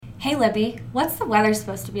Hey Libby, what's the weather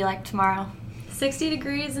supposed to be like tomorrow? 60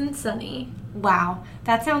 degrees and sunny. Wow,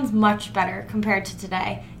 that sounds much better compared to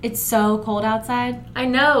today. It's so cold outside. I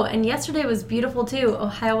know, and yesterday was beautiful too.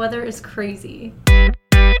 Ohio weather is crazy.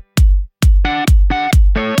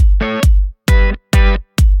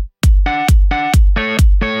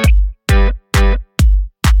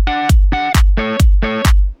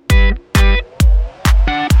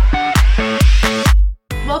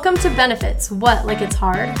 Welcome to Benefits, What, Like It's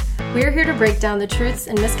Hard? We're here to break down the truths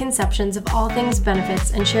and misconceptions of all things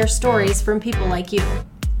benefits and share stories from people like you.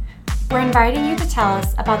 We're inviting you to tell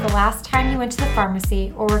us about the last time you went to the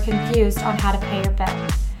pharmacy or were confused on how to pay your bill.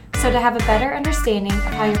 So to have a better understanding of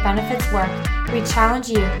how your benefits work, we challenge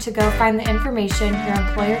you to go find the information your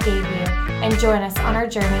employer gave you and join us on our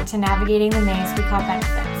journey to navigating the maze we call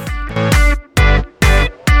benefits.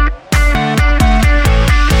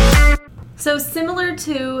 So similar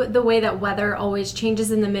to the way that weather always changes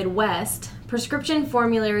in the Midwest, prescription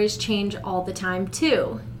formularies change all the time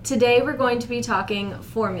too. Today we're going to be talking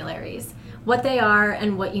formularies, what they are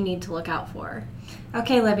and what you need to look out for.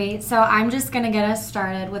 Okay, Libby, so I'm just going to get us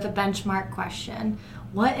started with a benchmark question.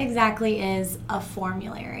 What exactly is a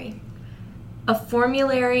formulary? A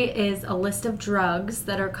formulary is a list of drugs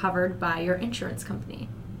that are covered by your insurance company.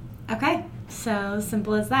 Okay, so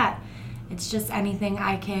simple as that. It's just anything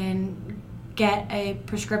I can get a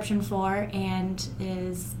prescription for and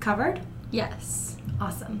is covered? Yes.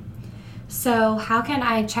 Awesome. So how can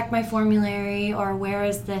I check my formulary, or where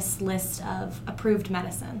is this list of approved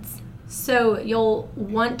medicines? So you'll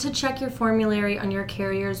want to check your formulary on your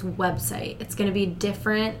carrier's website. It's going to be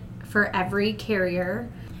different for every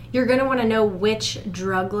carrier. You're going to want to know which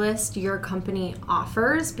drug list your company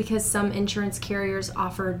offers because some insurance carriers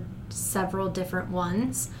offer several different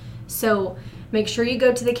ones. So make sure you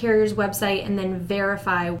go to the carrier's website and then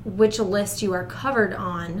verify which list you are covered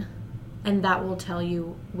on, and that will tell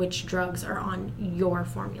you which drugs are on your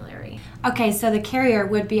formulary. Okay, so the carrier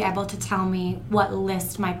would be able to tell me what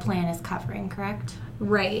list my plan is covering, correct?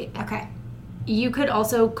 Right. Okay. You could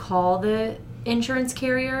also call the insurance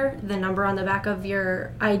carrier, the number on the back of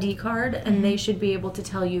your ID card, and they should be able to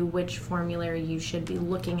tell you which formulary you should be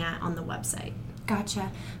looking at on the website.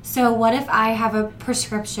 Gotcha. So what if I have a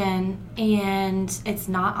prescription and it's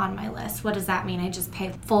not on my list? What does that mean? I just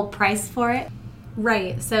pay full price for it?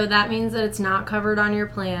 Right. So that means that it's not covered on your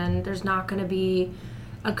plan. There's not going to be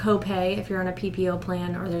a copay if you're on a PPO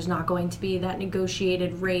plan, or there's not going to be that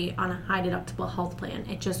negotiated rate on a high deductible health plan.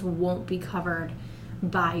 It just won't be covered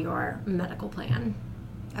by your medical plan.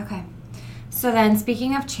 Okay. So then,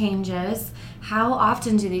 speaking of changes, how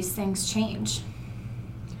often do these things change?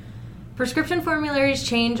 Prescription formularies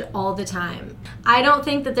change all the time. I don't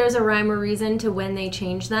think that there's a rhyme or reason to when they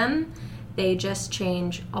change them. They just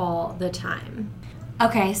change all the time.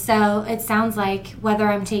 Okay, so it sounds like whether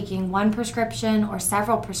I'm taking one prescription or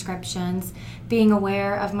several prescriptions, being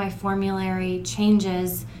aware of my formulary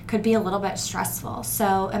changes could be a little bit stressful.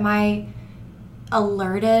 So am I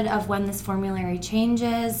alerted of when this formulary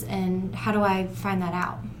changes, and how do I find that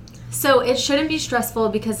out? So it shouldn't be stressful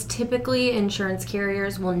because typically insurance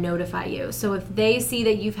carriers will notify you. So if they see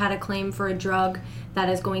that you've had a claim for a drug that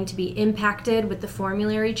is going to be impacted with the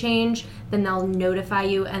formulary change, then they'll notify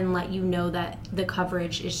you and let you know that the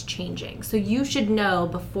coverage is changing. So you should know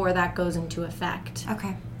before that goes into effect.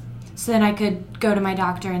 Okay. So then I could go to my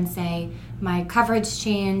doctor and say, my coverage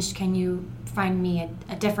changed, can you find me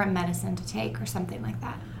a different medicine to take or something like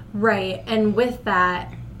that? Right. And with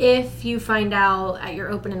that, if you find out at your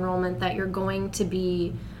open enrollment that you're going to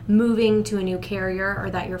be moving to a new carrier or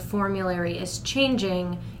that your formulary is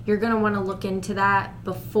changing, you're going to want to look into that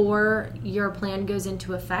before your plan goes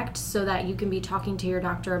into effect so that you can be talking to your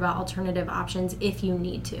doctor about alternative options if you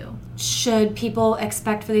need to. Should people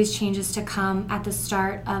expect for these changes to come at the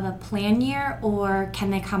start of a plan year, or can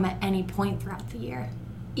they come at any point throughout the year?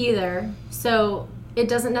 Either. So it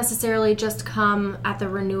doesn't necessarily just come at the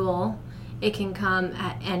renewal. It can come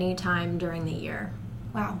at any time during the year.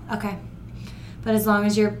 Wow, okay. But as long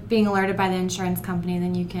as you're being alerted by the insurance company,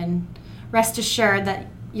 then you can rest assured that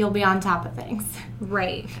you'll be on top of things.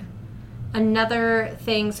 Right. Another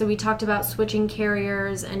thing, so we talked about switching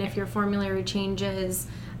carriers, and if your formulary changes,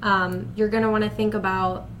 you're going to want to think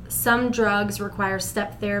about some drugs require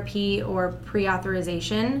step therapy or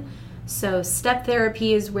pre-authorization. So step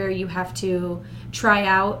therapy is where you have to try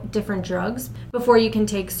out different drugs before you can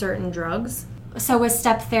take certain drugs. So with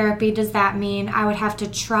step therapy, does that mean I would have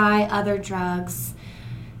to try other drugs,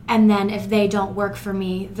 and then if they don't work for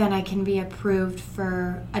me, then I can be approved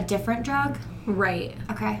for a different drug? Right.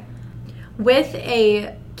 Okay. With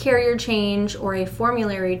a carrier change or a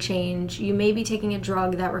formulary change, you may be taking a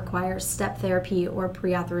drug that requires step therapy or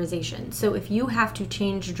pre-authorization. So if you have to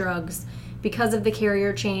change drugs because of the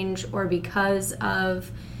carrier change or because of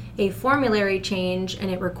a formulary change and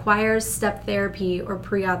it requires step therapy or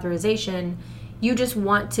pre-authorization, you just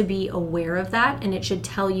want to be aware of that, and it should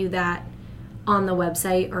tell you that on the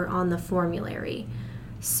website or on the formulary.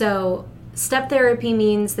 So step therapy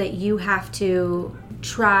means that you have to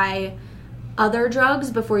try other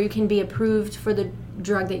drugs before you can be approved for the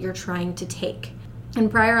drug that you're trying to take.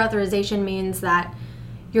 And prior authorization means that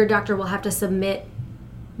your doctor will have to submit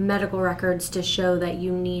medical records to show that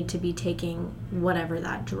you need to be taking whatever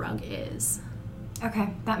that drug is. Okay,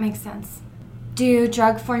 that makes sense. Do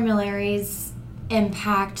drug formularies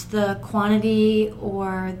impact the quantity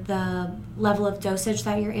or the level of dosage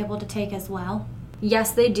that you're able to take as well?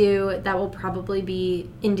 Yes, they do. That will probably be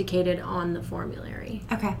indicated on the formulary.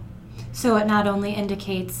 Okay. So it not only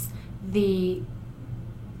indicates the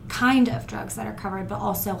kind of drugs that are covered, but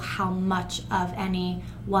also how much of any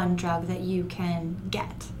one drug that you can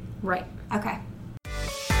get. Right. Okay.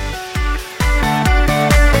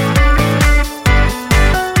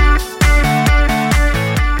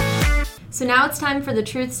 So now it's time for the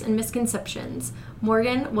truths and misconceptions.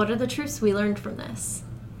 Morgan, what are the truths we learned from this?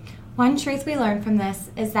 One truth we learned from this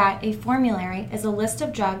is that a formulary is a list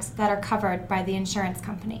of drugs that are covered by the insurance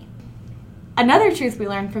company. Another truth we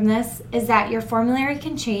learned from this is that your formulary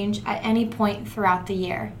can change at any point throughout the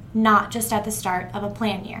year, not just at the start of a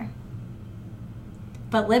plan year.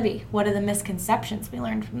 But Libby, what are the misconceptions we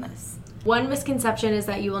learned from this? One misconception is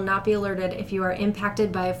that you will not be alerted if you are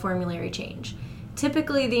impacted by a formulary change.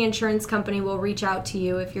 Typically, the insurance company will reach out to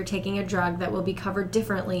you if you're taking a drug that will be covered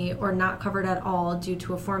differently or not covered at all due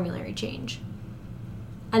to a formulary change.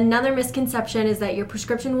 Another misconception is that your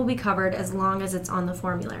prescription will be covered as long as it's on the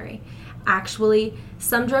formulary. Actually,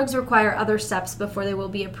 some drugs require other steps before they will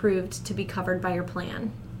be approved to be covered by your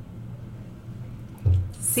plan.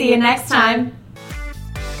 See you next time.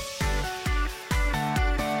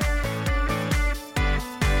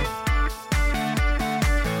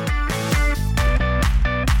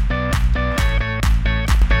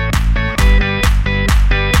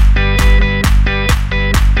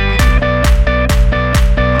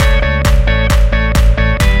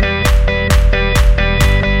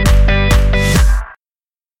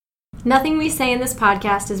 Nothing we say in this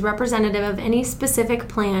podcast is representative of any specific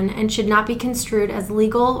plan and should not be construed as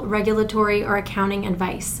legal, regulatory, or accounting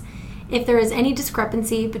advice. If there is any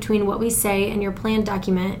discrepancy between what we say and your plan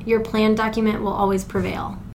document will always prevail.